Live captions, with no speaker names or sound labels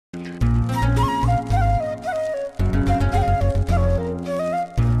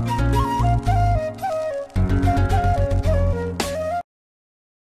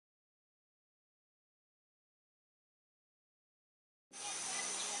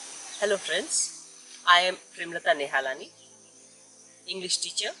Hello friends, I am Premlata Nehalani, English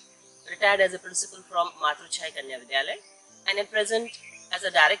teacher, retired as a principal from Matruchai Kanya Vidyalaya and am present as a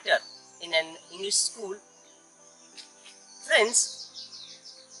director in an English school. Friends,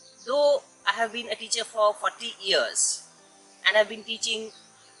 though I have been a teacher for 40 years and have been teaching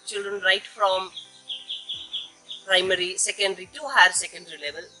children right from primary, secondary to higher secondary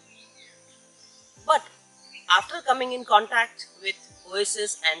level, but after coming in contact with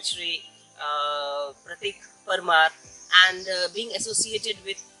Oasis and Shri Pratik Parmar and being associated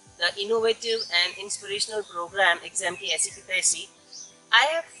with the innovative and inspirational program Exam Ki Taisi, I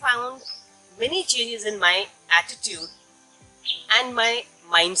have found many changes in my attitude and my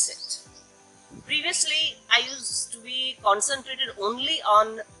mindset. Previously, I used to be concentrated only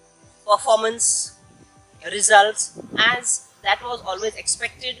on performance, results, as that was always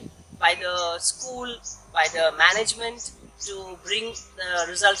expected by the school, by the management, to bring the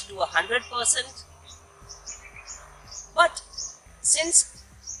results to 100%. But since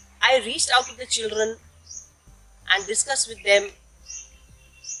I reached out to the children and discussed with them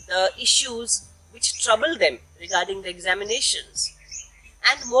the issues which trouble them regarding the examinations,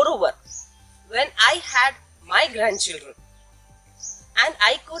 and moreover, when I had my grandchildren and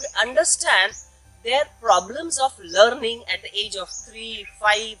I could understand their problems of learning at the age of 3,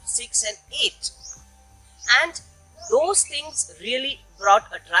 5, 6 and 8, and those things really brought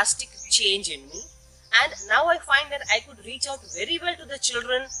a drastic change in me, and now I find that I could reach out very well to the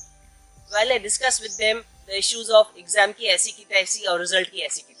children while I discuss with them the issues of Exam Ki Taisi or Result Ki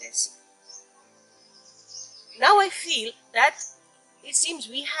Taisi. Now I feel that it seems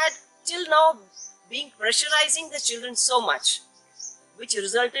we had till now been pressurizing the children so much, which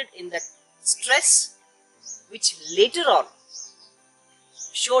resulted in that stress, which later on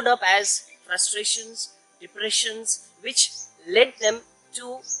showed up as frustrations, depressions, which led them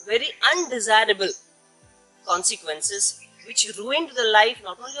to very undesirable consequences, which ruined the life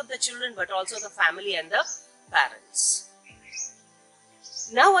not only of the children but also the family and the parents.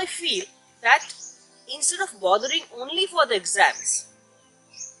 Now I feel that instead of bothering only for the exams,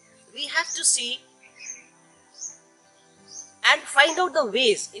 we have to see and find out the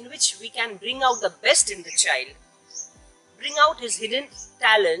ways in which we can bring out the best in the child, bring out his hidden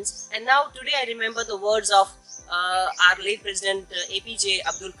talents. And now today I remember the words of our late President APJ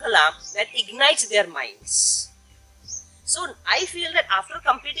Abdul Kalam, that ignites their minds. So I feel that after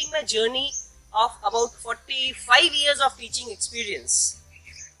completing my journey of about 45 years of teaching experience,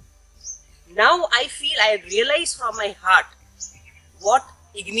 now I feel I realize from my heart what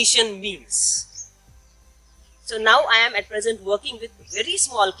ignition means. So now I am at present working with very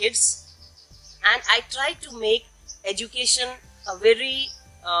small kids, and I try to make education a very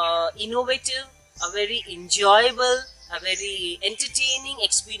innovative, a very enjoyable, a very entertaining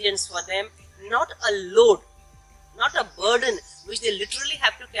experience for them, not a load, not a burden which they literally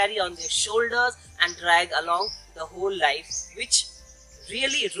have to carry on their shoulders and drag along the whole life, which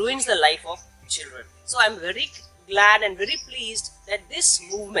really ruins the life of children. So I am very glad and very pleased that this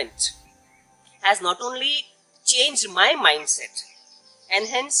movement has not only changed my mindset, and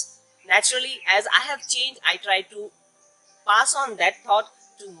hence naturally as I have changed, I try to pass on that thought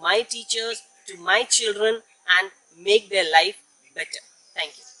to my teachers, to my children, and make their life better.